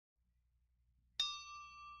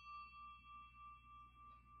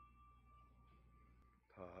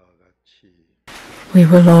We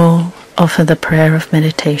will all offer the prayer of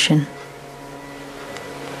meditation.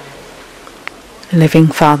 Living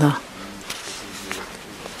Father,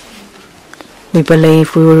 we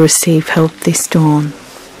believe we will receive help this dawn.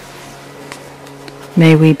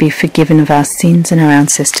 May we be forgiven of our sins and our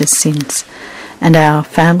ancestors' sins, and our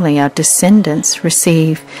family, our descendants,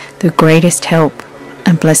 receive the greatest help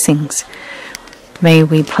and blessings. May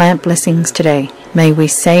we plant blessings today. May we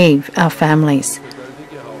save our families.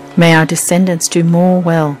 May our descendants do more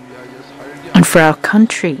well. And for our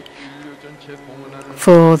country,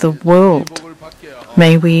 for the world,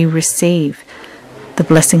 may we receive the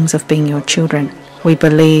blessings of being your children. We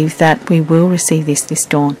believe that we will receive this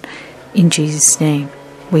dawn. In Jesus' name,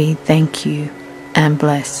 we thank you and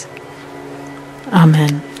bless.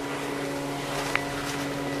 Amen.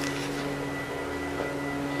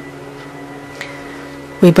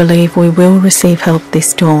 We believe we will receive help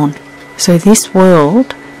this dawn. So this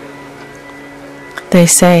world, they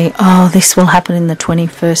say, oh, this will happen in the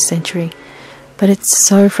 21st century. But it's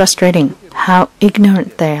so frustrating how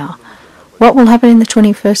ignorant they are. What will happen in the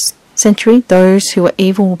 21st century? Those who are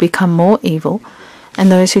evil will become more evil,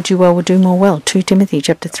 and those who do well will do more well. 2 Timothy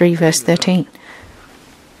chapter 3, verse 13.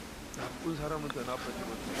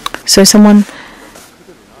 So someone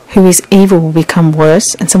who is evil will become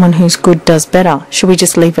worse, and someone who's good does better. Should we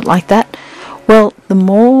just leave it like that? Well, the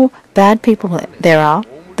more bad people there are,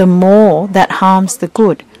 the more that harms the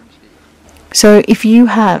good. So if you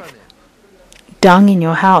have dung in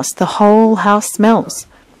your house, the whole house smells.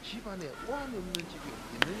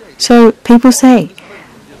 So people say,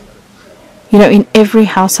 in every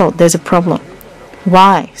household there's a problem.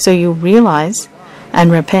 Why? So you'll realize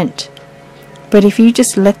and repent. But if you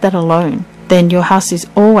just let that alone, then your house is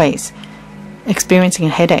always experiencing a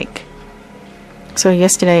headache. So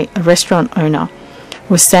yesterday, a restaurant owner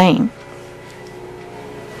was saying,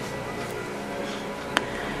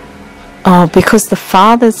 oh, because the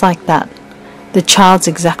father's like that, the child's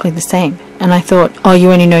exactly the same. And I thought, oh,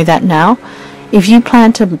 you only know that now? If you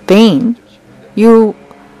plant a bean, you'll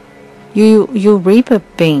reap a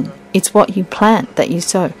bean. It's what you plant that you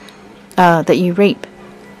sow, that you reap.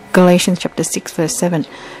 Galatians chapter 6, verse 7.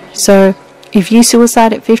 So if you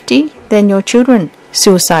suicide at 50, then your children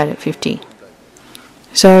suicide at 50.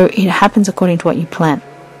 So it happens according to what you plant.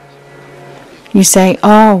 You say,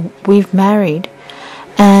 oh, we've married,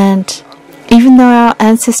 and even though our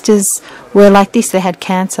ancestors were like this, they had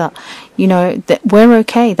cancer, that we're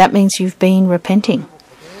okay. That means you've been repenting.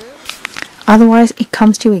 Otherwise, it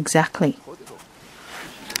comes to you exactly.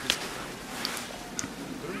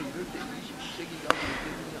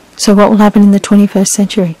 So what will happen in the 21st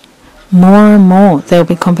century? More and more there will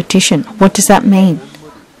be competition. What does that mean?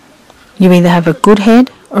 You either have a good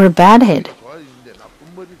head or a bad head.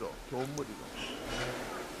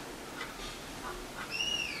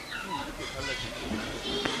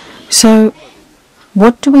 So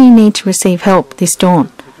what do we need to receive help this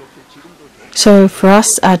dawn? So for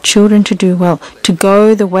us, our children to do well, to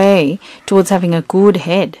go the way towards having a good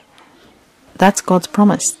head. That's God's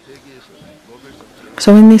promise.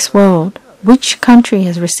 So in this world, which country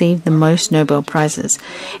has received the most Nobel Prizes?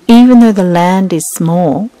 Even though the land is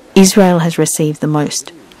small, Israel has received the most.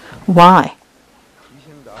 Why?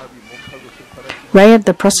 Rahab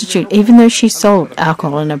the prostitute, even though she sold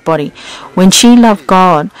alcohol in her body, when she loved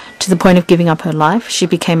God to the point of giving up her life, she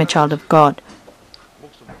became a child of God.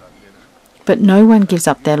 But no one gives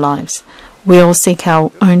up their lives. We all seek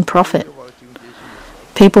our own profit.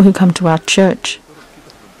 People who come to our church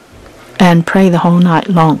and pray the whole night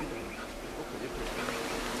long.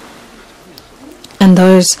 And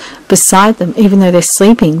those beside them, even though they're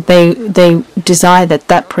sleeping, they desire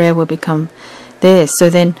that prayer will become theirs. So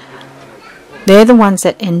then they're the ones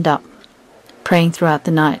that end up praying throughout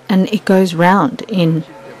the night. And it goes round in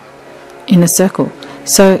a circle.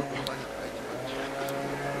 So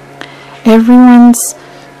everyone,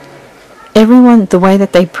 the way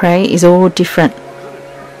that they pray is all different.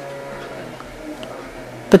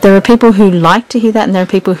 But there are people who like to hear that, and there are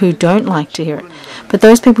people who don't like to hear it. But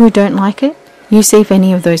those people who don't like it, you see if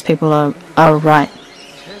any of those people are right.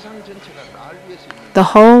 The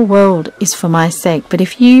whole world is for my sake. But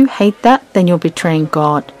if you hate that, then you're betraying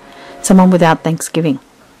God. Someone without thanksgiving.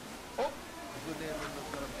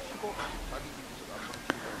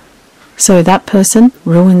 So that person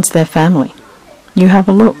ruins their family. You have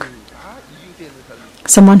a look.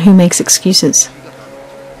 Someone who makes excuses.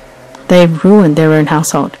 They've ruined their own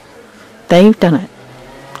household. They've done it.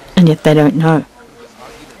 And yet they don't know.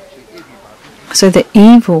 So the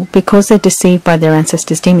evil, because they're deceived by their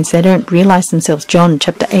ancestors' demons, they don't realize themselves. John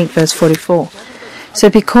chapter 8, verse 44. So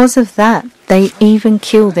because of that, They even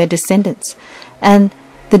kill their descendants. And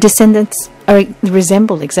the descendants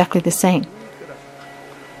resemble exactly the same.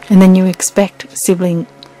 And then you expect sibling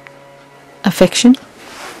affection?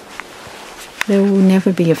 There will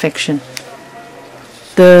never be affection.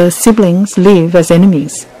 The siblings live as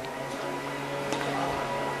enemies.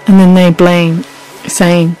 And then they blame,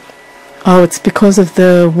 saying, oh, it's because of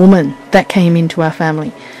the woman that came into our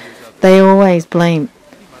family. They always blame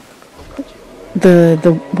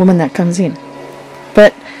the woman that comes in.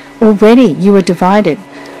 But already you were divided.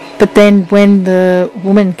 But then when the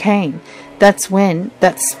woman came, that's when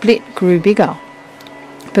that split grew bigger.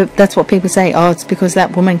 But that's what people say, oh, it's because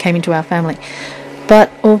that woman came into our family. But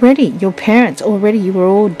already, your parents, you were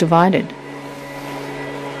all divided.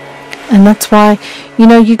 And that's why,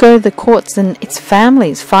 you go to the courts and it's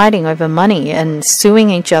families fighting over money and suing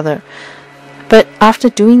each other. But after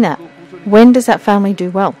doing that, when does that family do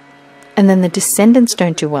well? And then the descendants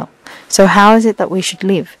don't do well. So how is it that we should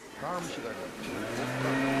live?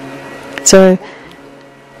 So,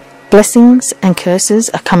 blessings and curses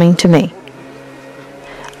are coming to me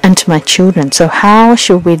and to my children. So how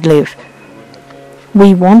should we live?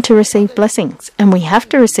 We want to receive blessings, and we have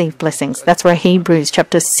to receive blessings. That's why Hebrews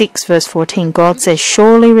chapter 6 verse 14, God says,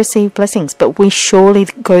 surely receive blessings, but we surely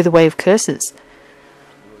go the way of curses.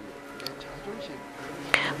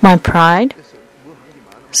 My pride.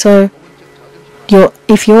 So,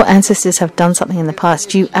 if your ancestors have done something in the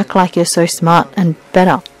past, you act like you're so smart and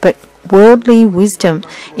better. But worldly wisdom,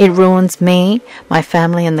 it ruins me, my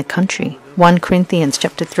family, and the country. 1 Corinthians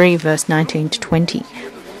chapter 3 verse 19 to 20.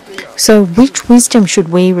 So which wisdom should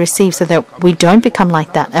we receive so that we don't become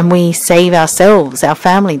like that and we save ourselves, our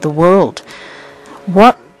family, the world?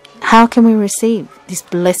 How can we receive this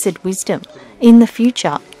blessed wisdom? In the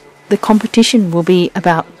future, the competition will be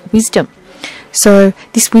about wisdom. So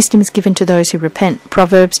this wisdom is given to those who repent.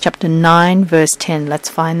 Proverbs chapter 9 verse 10. Let's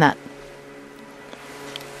find that.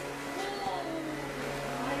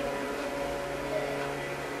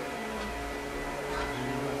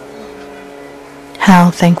 How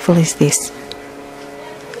thankful is this?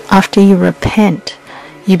 After you repent,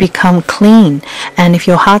 you become clean, and if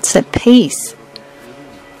your heart's at peace,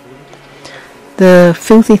 the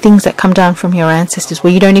filthy things that come down from your ancestors,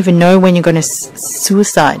 where you don't even know when you're going to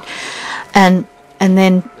suicide, and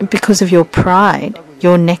then because of your pride,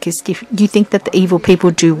 your neck is stiff. You think that the evil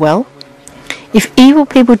people do well? If evil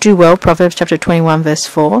people do well, Proverbs chapter 21 verse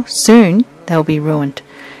 4, soon they'll be ruined.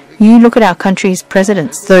 You look at our country's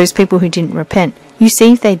presidents, those people who didn't repent. You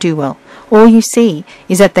see if they do well. All you see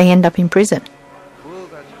is that they end up in prison.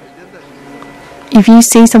 If you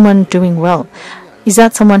see someone doing well, is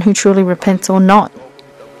that someone who truly repents or not?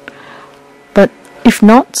 But if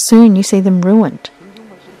not, soon you see them ruined.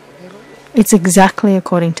 It's exactly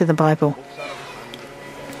according to the Bible.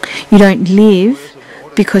 You don't live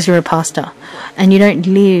because you're a pastor, and you don't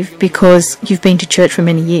live because you've been to church for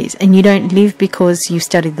many years, and you don't live because you've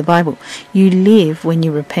studied the Bible. You live when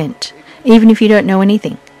you repent, even if you don't know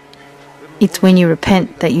anything. It's when you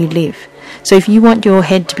repent that you live. So if you want your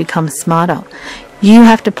head to become smarter, you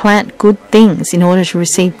have to plant good things in order to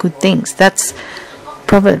receive good things. That's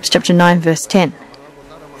Proverbs chapter 9 verse 10.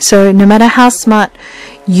 So no matter how smart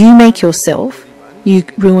you make yourself, you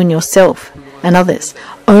ruin yourself and others.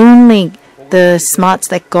 Only the smarts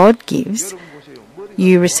that God gives,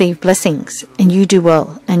 you receive blessings, and you do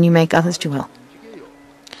well, and you make others do well.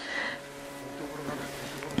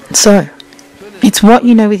 So, it's what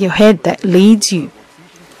you know with your head that leads you.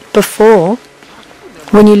 Before,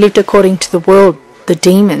 when you lived according to the world, the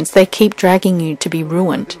demons, they keep dragging you to be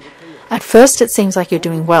ruined. At first it seems like you're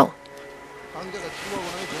doing well.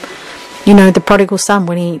 You know, the prodigal son,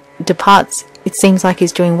 when he departs, it seems like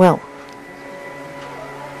he's doing well.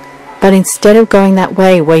 But instead of going that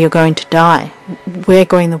way where you're going to die, we're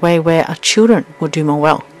going the way where our children will do more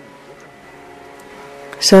well.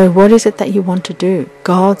 So what is it that you want to do?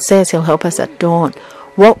 God says He'll help us at dawn.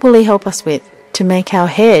 What will He help us with? To make our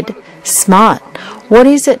head smart. What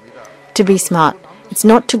is it to be smart? It's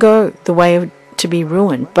not to go the way of to be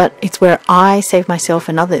ruined, but it's where I save myself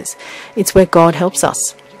and others. It's where God helps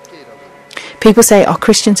us. People say, oh,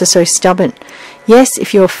 Christians are so stubborn. Yes,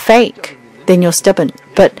 if you're fake, then you're stubborn.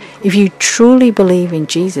 But if you truly believe in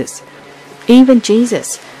Jesus, even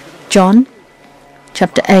Jesus, John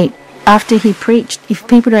chapter 8, after He preached, if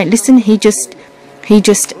people don't listen, he just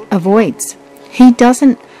avoids. He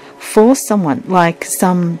doesn't force someone like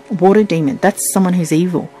some water demon. That's someone who's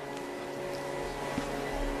evil.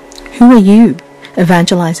 Who are you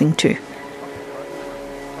evangelizing to?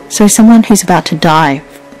 So someone who's about to die.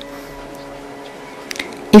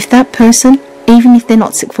 If that person Even if they're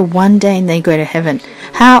not sick for one day and they go to heaven,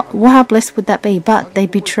 how blessed would that be? But they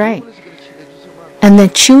betray. And their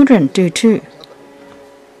children do too.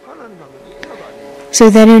 So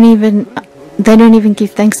they don't even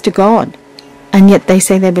give thanks to God. And yet they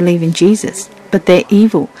say they believe in Jesus. But they're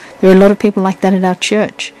evil. There are a lot of people like that at our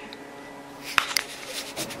church.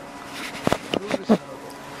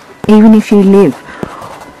 Even if you live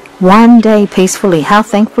one day peacefully, how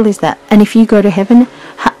thankful is that? And if you go to heaven,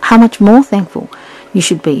 how much more thankful you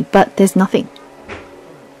should be. But there's nothing.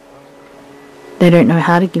 They don't know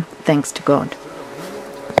how to give thanks to God.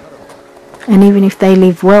 And even if they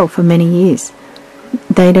live well for many years,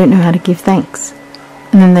 they don't know how to give thanks.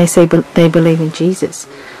 And then they say they believe in Jesus.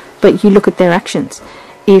 But you look at their actions.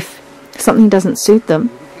 If something doesn't suit them,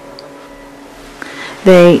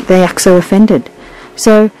 they act so offended.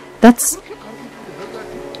 So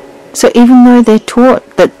even though they're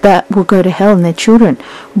taught that will go to hell and their children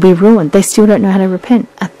will be ruined, they still don't know how to repent.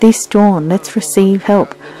 At this dawn, let's receive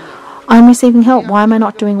help. I'm receiving help. Why am I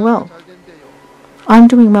not doing well? I'm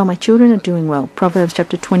doing well. My children are doing well. Proverbs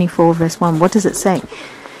chapter 24, verse 1. What does it say?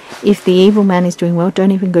 If the evil man is doing well,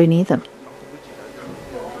 don't even go near them.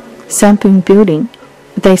 Sampling building,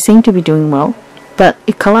 they seem to be doing well, but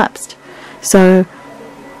it collapsed. So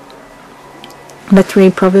let's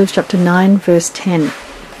read Proverbs chapter 9, verse 10.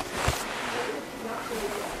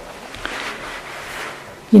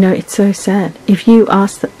 You know, it's so sad. If you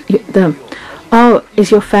ask them, oh,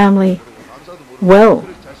 is your family well?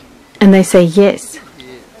 And they say yes.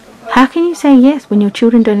 How can you say yes when your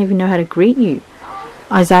children don't even know how to greet you?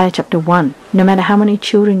 Isaiah chapter 1. No matter how many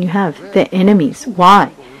children you have, they're enemies.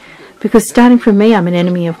 Why? Because starting from me, I'm an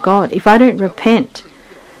enemy of God. If I don't repent,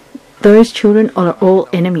 those children are all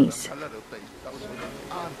enemies.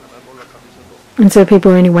 And so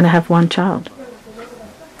people only want to have one child.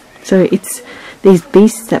 So it's these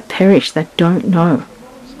beasts that perish that don't know.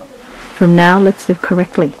 From now, let's live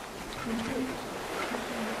correctly.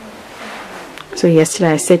 So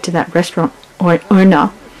yesterday I said to that restaurant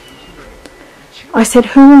owner, I said,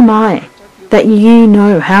 who am I that you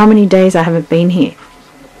know how many days I haven't been here?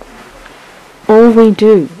 All we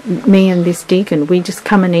do, me and this deacon, we just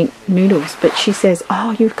come and eat noodles. But she says,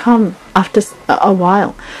 oh, you've come after a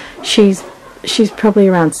while. She's probably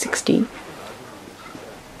around 60.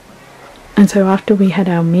 And so after we had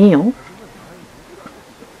our meal,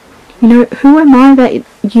 you know, who am I that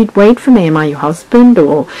you'd wait for me? Am I your husband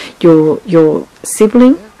or your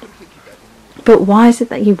sibling? But why is it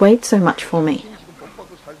that you wait so much for me?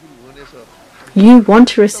 You want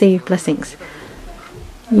to receive blessings.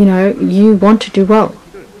 You know, you want to do well.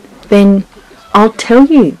 Then I'll tell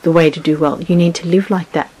you the way to do well. You need to live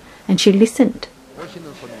like that. And she listened.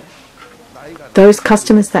 Those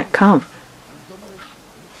customers that come,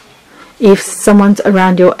 if someone's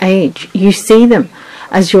around your age, you see them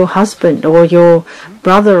as your husband or your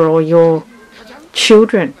brother or your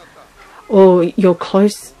children or your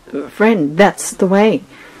close friend. That's the way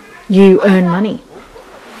you earn money.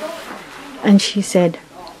 And she said,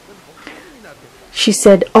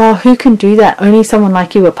 oh, who can do that? Only someone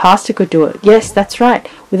like you, a pastor, could do it. Yes, that's right.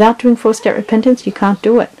 Without doing 4-step repentance, you can't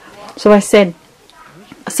do it. So I said,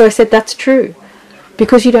 that's true.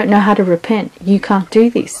 Because you don't know how to repent, you can't do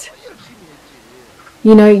this.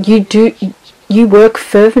 You know, you work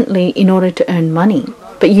fervently in order to earn money,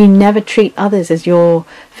 but you never treat others as your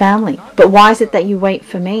family. But why is it that you wait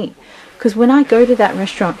for me? Because when I go to that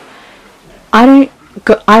restaurant,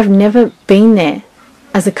 I've never been there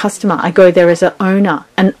as a customer. I go there as an owner,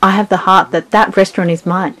 and I have the heart that restaurant is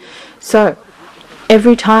mine. So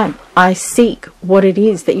every time I seek what it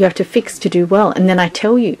is that you have to fix to do well, and then I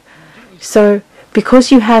tell you. So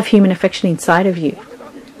because you have human affection inside of you,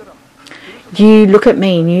 you look at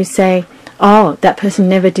me and you say, oh, that person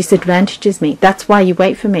never disadvantages me. That's why you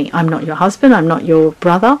wait for me. I'm not your husband. I'm not your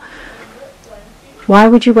brother. Why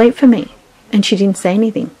would you wait for me? And she didn't say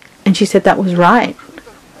anything. And she said that was right.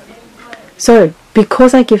 So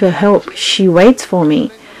because I give her help, she waits for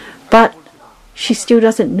me, but she still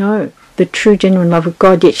doesn't know the true, genuine love of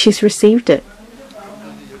God, yet she's received it.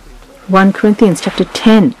 1 Corinthians chapter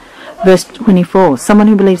 10, verse 24. Someone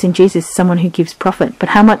who believes in Jesus is someone who gives profit. But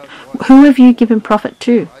who have you given profit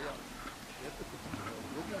to?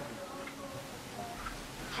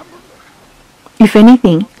 If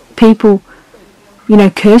anything, people,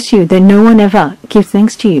 curse you, then no one ever gives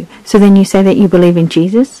thanks to you. So then you say that you believe in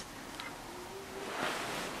Jesus?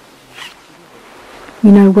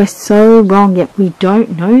 We're so wrong, yet we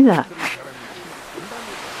don't know that.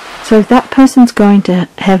 So if that person's going to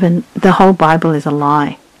heaven, the whole Bible is a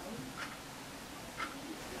lie.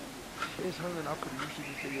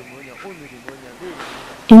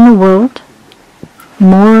 In the world,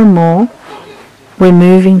 more and more we're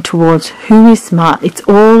moving towards who is smart. It's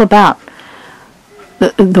all about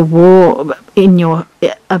the war in your,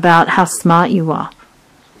 about how smart you are.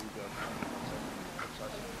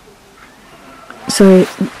 So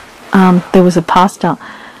there was a pastor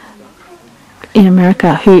in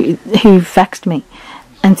America who faxed me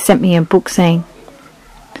and sent me a book saying,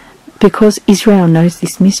 because Israel knows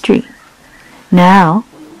this mystery, now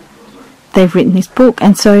they've written this book.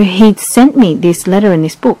 And so he'd sent me this letter in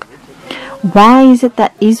this book. Why is it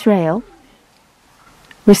that Israel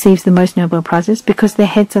receives the most Nobel Prizes? Because their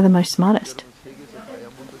heads are the most smartest.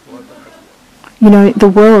 You know, the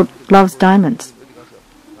world loves diamonds.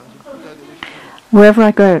 Wherever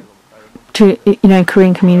I go to,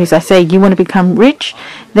 Korean communities, I say, you want to become rich,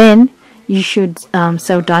 then you should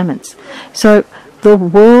sell diamonds. So the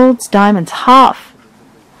world's diamonds, half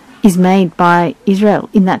is made by Israel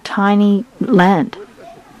in that tiny land,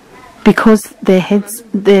 because their heads,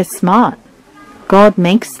 they're smart. God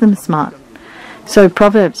makes them smart. So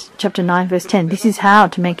Proverbs chapter 9 verse 10, this is how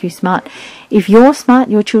to make you smart. If you're smart,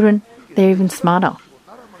 your children, they're even smarter.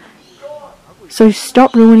 So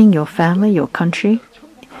stop ruining your family, your country.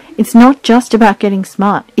 It's not just about getting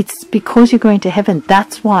smart. It's because you're going to heaven.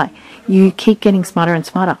 That's why you keep getting smarter and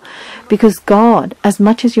smarter. Because God, as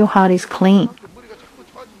much as your heart is clean,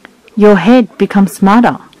 your head becomes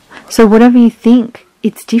smarter. So whatever you think,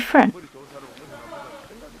 it's different.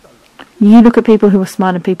 You look at people who are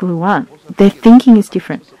smart and people who aren't. Their thinking is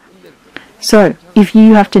different. So if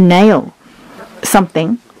you have to nail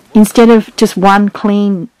something, instead of just one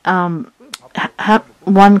clean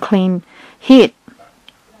hit,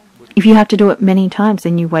 if you have to do it many times,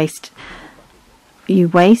 then you waste.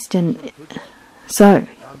 And so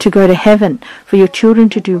to go to heaven, for your children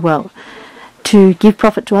to do well, to give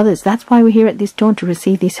profit to others, that's why we're here at this dawn, to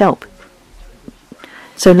receive this help.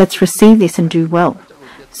 So let's receive this and do well.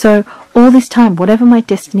 So all this time, whatever my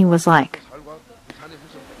destiny was like,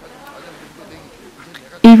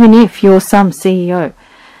 even if you're some CEO,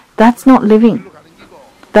 that's not living.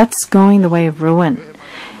 That's going the way of ruin.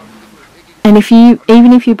 And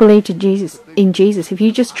even if you believe in Jesus, if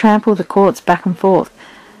you just trample the courts back and forth,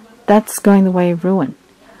 that's going the way of ruin.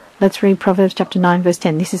 Let's read Proverbs chapter 9 verse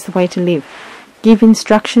 10. This is the way to live. Give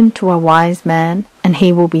instruction to a wise man, and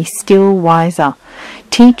he will be still wiser.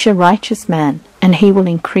 Teach a righteous man, and he will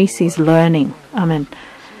increase his learning. Amen.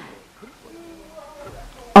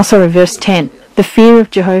 Also, verse 10. The fear of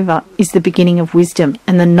Jehovah is the beginning of wisdom,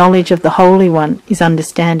 and the knowledge of the Holy One is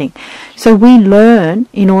understanding. So we learn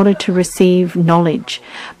in order to receive knowledge.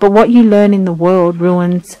 But what you learn in the world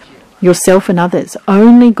ruins yourself and others.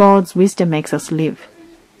 Only God's wisdom makes us live.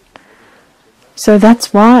 So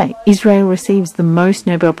that's why Israel receives the most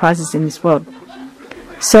Nobel Prizes in this world.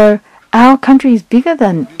 So our country is bigger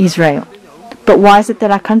than Israel. But why is it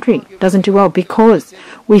that our country doesn't do well? Because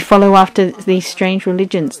we follow after these strange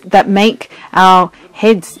religions that make our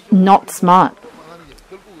heads not smart.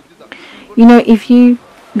 You know, if you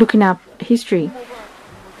look in our history,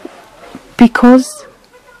 because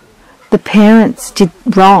the parents did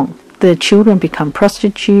wrong, the children become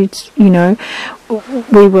prostitutes,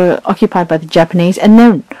 we were occupied by the Japanese, and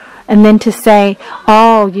then to say,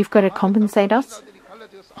 oh, you've got to compensate us.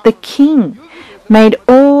 The king made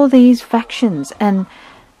all these factions, and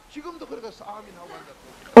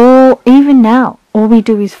even now, all we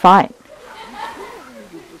do is fight.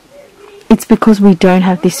 It's because we don't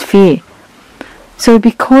have this fear. So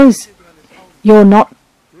because you're not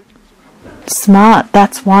smart,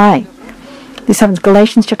 that's why this happens.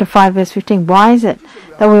 Galatians chapter 5 verse 15. Why is it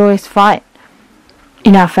that we always fight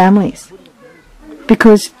in our families?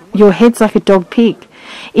 Because your head's like a dog pig.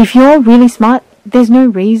 If you're really smart, there's no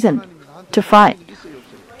reason to fight.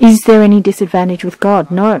 Is there any disadvantage with God?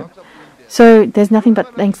 No. So there's nothing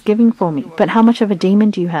but thanksgiving for me. But how much of a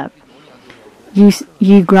demon do you have?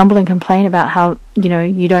 You grumble and complain about how,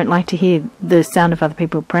 you don't like to hear the sound of other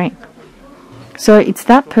people praying. So it's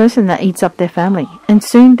that person that eats up their family. And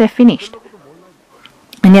soon they're finished.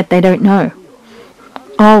 And yet they don't know.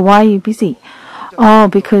 Oh, why are you busy? Oh,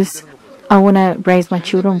 because I want to raise my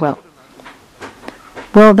children well.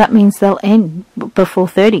 Well, that means they'll end before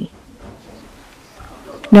 30.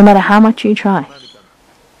 No matter how much you try.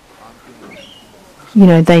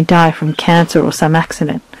 They die from cancer or some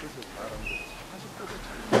accident.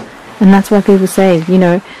 And that's why people say,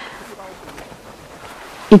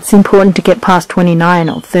 it's important to get past 29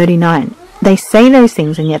 or 39. They say those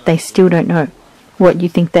things and yet they still don't know. What, you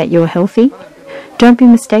think that you're healthy? Don't be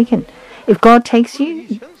mistaken. If God takes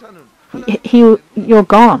you, you're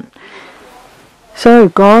gone. So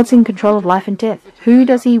God's in control of life and death. Who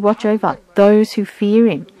does he watch over? Those who fear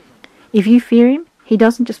him. If you fear him, He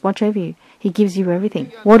doesn't just watch over you. He gives you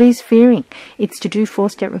everything. What is fearing? It's to do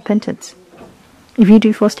 4-step repentance. If you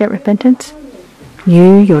do 4-step repentance,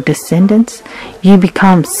 you, your descendants, you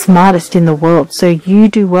become smartest in the world. So you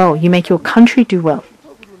do well. You make your country do well.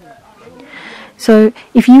 So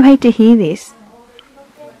if you hate to hear this,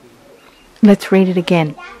 let's read it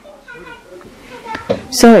again.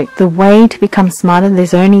 So the way to become smarter,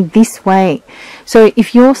 there's only this way. So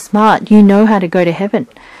if you're smart, you know how to go to heaven.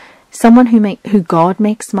 Someone who God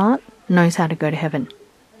makes smart knows how to go to heaven.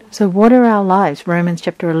 So what are our lives? Romans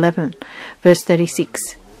chapter 11, verse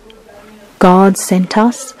 36. God sent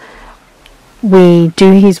us, we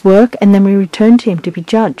do his work, and then we return to him to be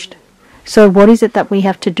judged. So what is it that we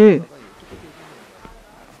have to do?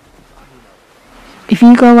 If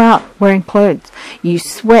you go out wearing clothes, you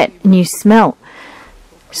sweat and you smell.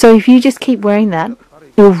 So if you just keep wearing that,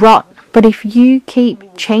 you'll rot. But if you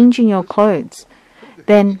keep changing your clothes,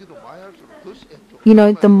 then, you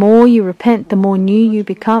know, the more you repent, the more new you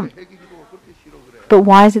become. But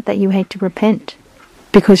why is it that you hate to repent?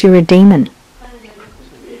 Because you're a demon.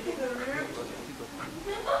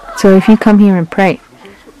 So if you come here and pray,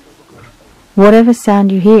 whatever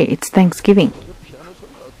sound you hear, it's thanksgiving.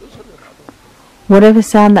 Whatever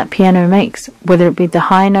sound that piano makes, whether it be the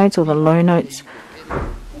high notes or the low notes,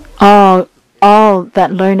 oh,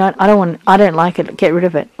 that low note, I don't like it, get rid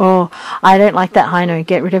of it. Oh, I don't like that high note,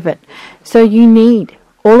 get rid of it. So you need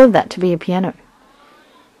all of that to be a piano.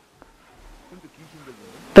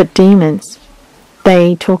 But demons,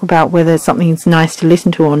 they talk about whether something's nice to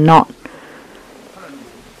listen to or not.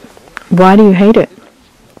 Why do you hate it?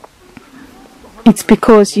 It's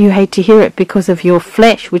because you hate to hear it because of your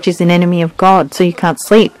flesh, which is an enemy of God, so you can't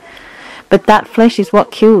sleep. But that flesh is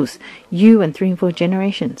what kills you and 3 and 4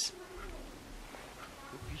 generations.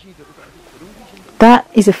 That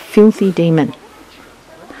is a filthy demon.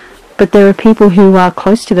 But there are people who are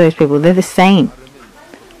close to those people. They're the same.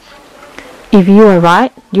 If you are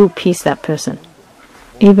right, you'll pierce that person.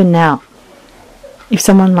 Even now, if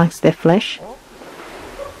someone likes their flesh,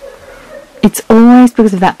 it's always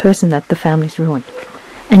because of that person that the family's ruined.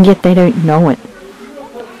 And yet they don't know it.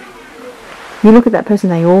 You look at that person,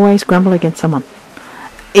 they always grumble against someone.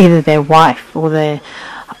 Either their wife or their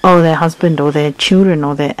husband or their children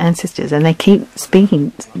or their ancestors. And they keep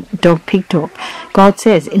speaking dog pig talk. God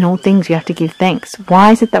says, in all things you have to give thanks.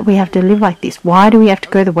 Why is it that we have to live like this? Why do we have to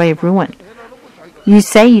go the way of ruin? You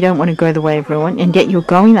say you don't want to go the way of ruin, and yet you're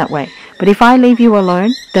going that way. But if I leave you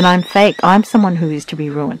alone, then I'm fake. I'm someone who is to be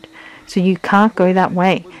ruined. So you can't go that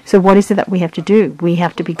way. So what is it that we have to do? We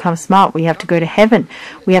have to become smart. We have to go to heaven.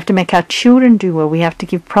 We have to make our children do well. We have to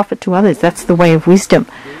give profit to others. That's the way of wisdom.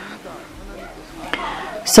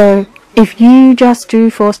 So if you just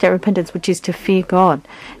do 4-step repentance, which is to fear God,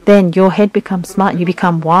 then your head becomes smart. You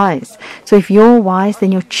become wise. So if you're wise,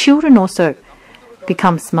 then your children also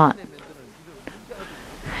become smart.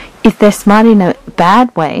 If they're smart in a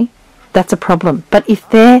bad way, that's a problem. But if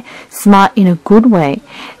they're smart in a good way,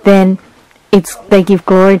 then they give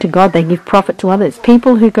glory to God, they give profit to others.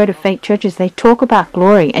 People who go to fake churches, they talk about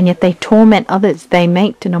glory, and yet they torment others. They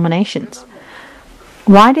make denominations.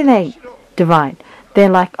 Why do they divide? They're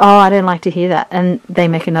like, oh, I don't like to hear that, and they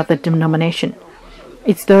make another denomination.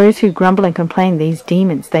 It's those who grumble and complain, these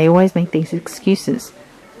demons. They always make these excuses.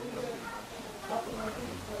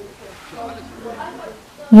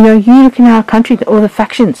 You know, you look in our country, all the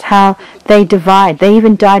factions, how they divide. They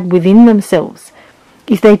even died within themselves.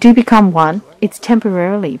 If they do become one, it's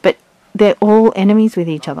temporarily, but they're all enemies with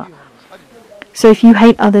each other. So if you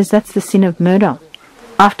hate others, that's the sin of murder.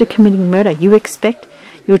 After committing murder, you expect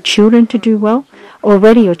your children to do well?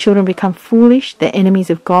 Already your children become foolish, they're enemies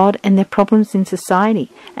of God, and they're problems in society,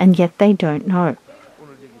 and yet they don't know.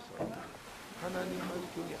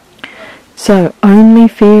 So only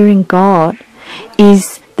fearing God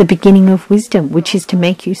is the beginning of wisdom, which is to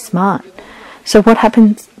make you smart. So what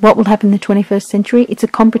will happen in the 21st century? It's a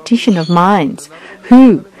competition of minds.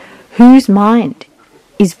 Whose mind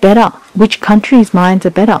is better? Which country's minds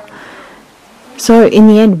are better? So in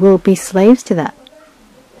the end, we'll be slaves to that.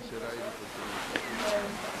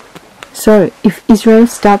 So if Israel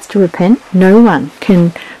starts to repent, no one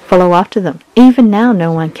can follow after them. Even now,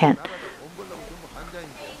 no one can.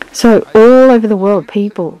 So all over the world,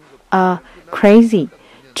 people are crazy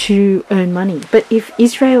to earn money. But if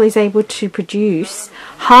Israel is able to produce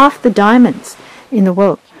half the diamonds in the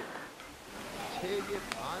world,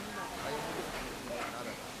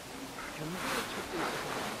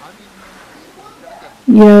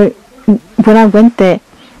 you know, when I went there,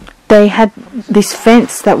 they had this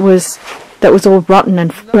fence that was all rotten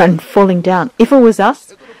and falling down. If it was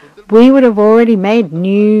us, we would have already made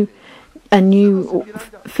new a new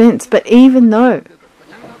fence. But even though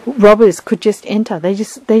robbers could just enter, they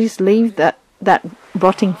just leave that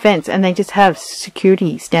rotting fence and they just have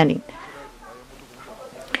security standing.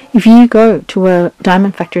 If you go to a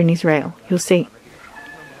diamond factory in Israel, you'll see.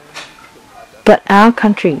 But our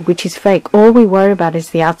country, which is fake, all we worry about is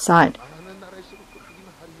the outside.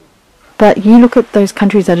 But you look at those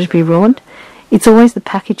countries that are to be ruined, it's always the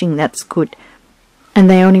packaging that's good. And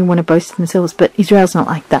they only want to boast of themselves. But Israel's not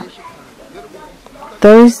like that.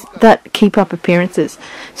 Those that keep up appearances.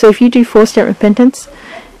 So if you do 4-step repentance,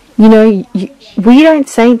 you know, we don't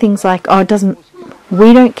say things like, oh,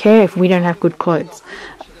 we don't care if we don't have good clothes.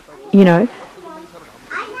 You know,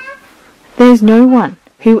 there's no one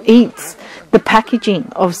who eats the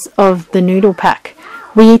packaging of the noodle pack.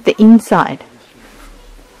 We eat the inside.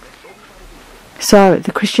 So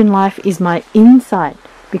the Christian life is my inside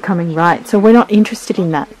becoming right. So we're not interested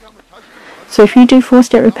in that. So if you do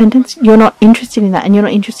 4-step repentance, you're not interested in that, and you're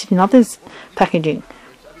not interested in others' packaging.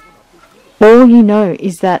 All you know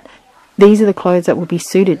is that these are the clothes that will be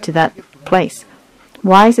suited to that place.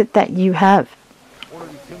 Why is it that you have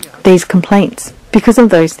these complaints? Because of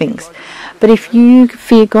those things. But if you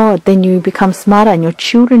fear God, then you become smarter, and your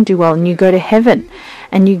children do well, and you go to heaven,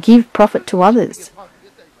 and you give profit to others.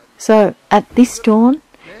 So at this dawn,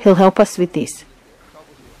 He'll help us with this.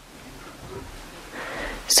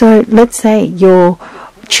 So let's say your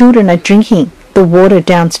children are drinking the water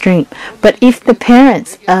downstream, but if the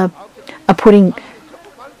parents are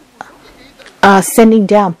sending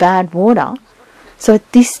down bad water, so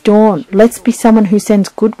at this dawn, let's be someone who sends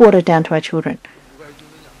good water down to our children.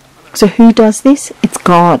 So who does this? It's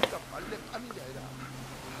God.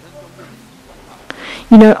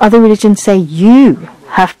 You know, other religions say you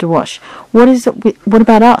have to wash. What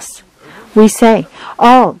about us? We say,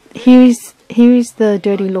 oh, here is the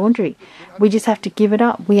dirty laundry. We just have to give it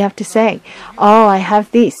up. We have to say, oh, I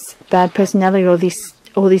have this bad personality, or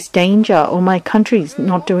this danger, or my country's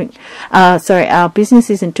not doing, our business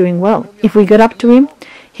isn't doing well. If we get up to Him,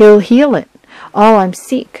 He'll heal it. Oh, I'm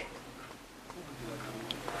sick.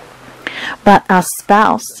 But our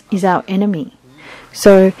spouse is our enemy.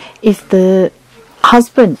 So if the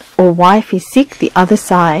husband or wife is sick, the other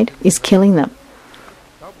side is killing them.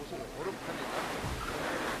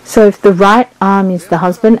 So if the right arm is the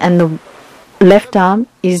husband and the left arm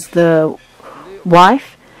is the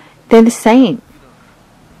wife, they're the same.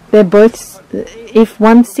 They're both, if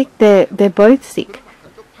one's sick, they're both sick.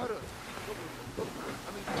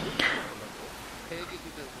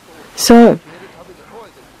 So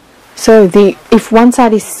if one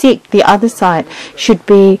side is sick, the other side should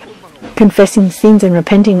be confessing sins and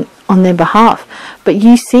repenting on their behalf. But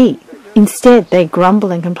you see, instead they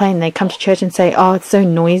grumble and complain. They come to church and say, oh, it's so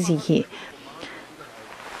noisy here.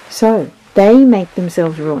 So they make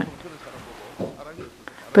themselves ruin.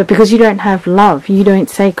 But because you don't have love, you don't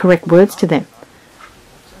say correct words to them.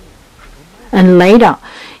 And later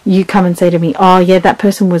you come and say to me, oh yeah, that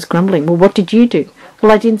person was grumbling. Well, what did you do?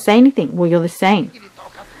 Well, I didn't say anything. Well, you're the same.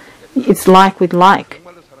 It's like with like.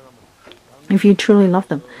 If you truly love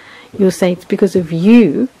them, you'll say it's because of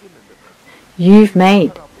you. You've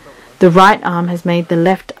made, the right arm has made the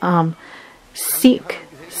left arm sick.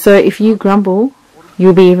 So if you grumble,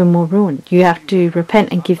 you'll be even more ruined. You have to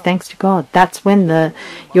repent and give thanks to God. That's when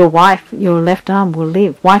your wife, your left arm will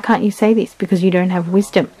live. Why can't you say this? Because you don't have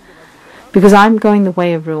wisdom. Because I'm going the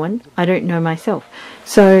way of ruin. I don't know myself.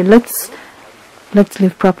 So let's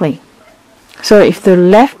live properly. So if the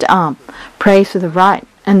left arm prays for the right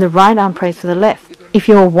and the right arm prays for the left, if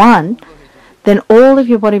you're one, then all of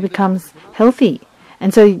your body becomes healthy.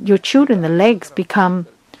 And so your children, the legs, become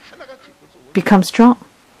strong.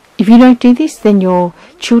 If you don't do this, then your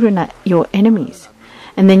children are your enemies.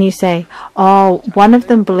 And then you say, oh, one of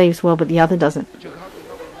them believes well, but the other doesn't.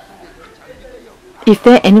 If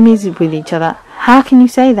they're enemies with each other, how can you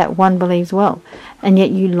say that one believes well? And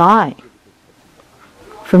yet you lie.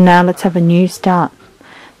 From now, let's have a new start.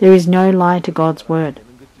 There is no lie to God's word.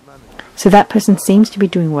 So that person seems to be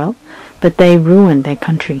doing well, but they ruined their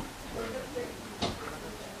country.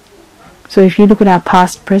 So if you look at our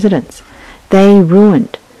past presidents, they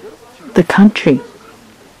ruined the country.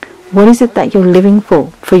 What is it that you're living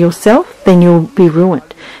for? For yourself? Then you'll be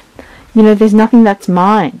ruined. You know, there's nothing that's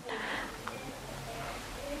mine.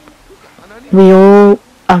 We all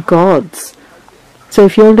are God's. So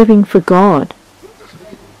if you're living for God,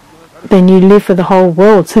 then you live for the whole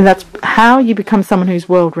world. So that's how you become someone who's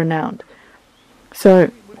world renowned.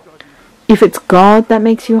 So if it's God that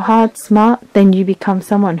makes your heart smart, then you become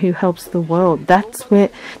someone who helps the world. That's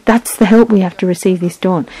the help we have to receive this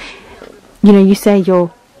dawn. You know, you say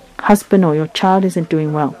your husband or your child isn't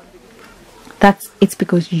doing well. It's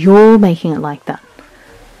because you're making it like that.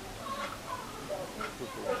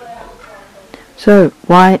 So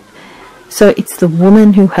it's the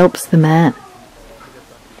woman who helps the man.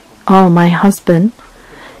 Oh, my husband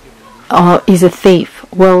is a thief.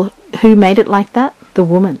 Well, who made it like that? The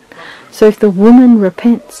woman. So if the woman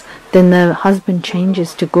repents, then the husband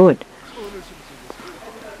changes to good.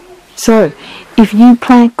 So if you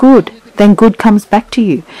plant good, then good comes back to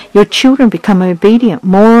you. Your children become obedient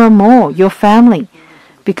more and more. Your family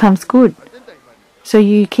becomes good. So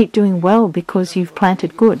you keep doing well because you've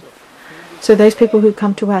planted good. So those people who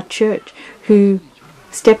come to our church, who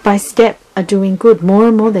step by step are doing good, more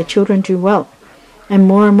and more their children do well. And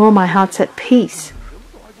more my heart's at peace.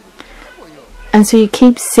 And so you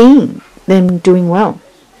keep seeing them doing well.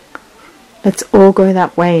 Let's all go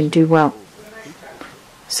that way and do well.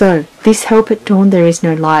 So, this help at dawn, there is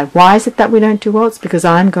no lie. Why is it that we don't do well? It's because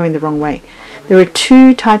I'm going the wrong way. There are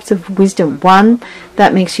two types of wisdom. One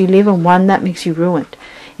that makes you live and one that makes you ruined.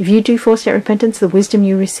 If you do force-out repentance, the wisdom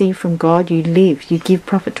you receive from God, you live, you give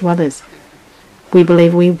profit to others. We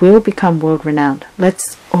believe we will become world-renowned.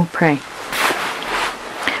 Let's all pray.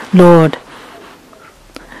 Lord,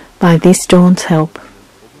 by this dawn's help,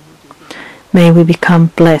 may we become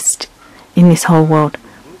blessed in this whole world.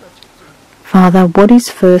 Father, what is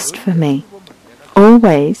first for me?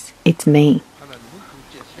 Always it's me.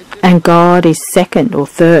 And God is second or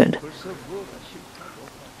third.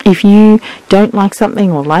 If you don't like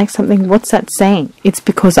something or like something, what's that saying? It's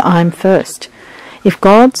because I'm first. If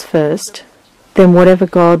God's first, then whatever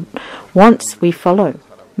God wants, we follow.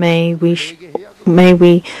 May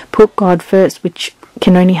we put God first, which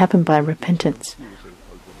can only happen by repentance.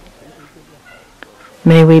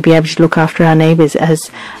 May we be able to look after our neighbours as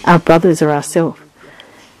our brothers or ourselves.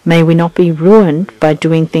 May we not be ruined by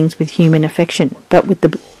doing things with human affection, but with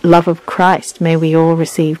the love of Christ. May we all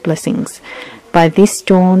receive blessings. By this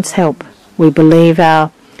dawn's help, we believe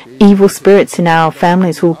our evil spirits in our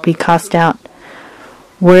families will be cast out.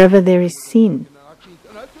 Wherever there is sin,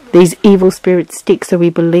 these evil spirits stick, so we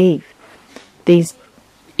believe these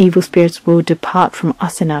evil spirits will depart from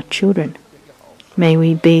us and our children. May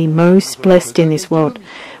we be most blessed in this world.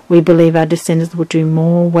 We believe our descendants will do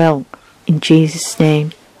more well. In Jesus'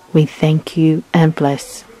 name, we thank you and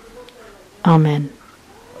bless. Amen.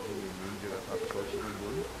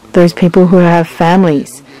 Those people who have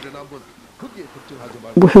families,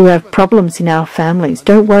 who have problems in our families,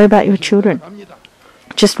 don't worry about your children.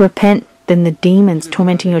 Just repent, then the demons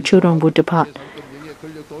tormenting your children will depart.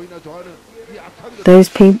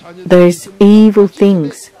 Those evil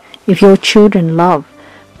things, if your children love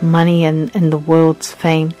money and the world's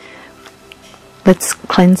fame, let's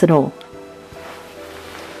cleanse it all.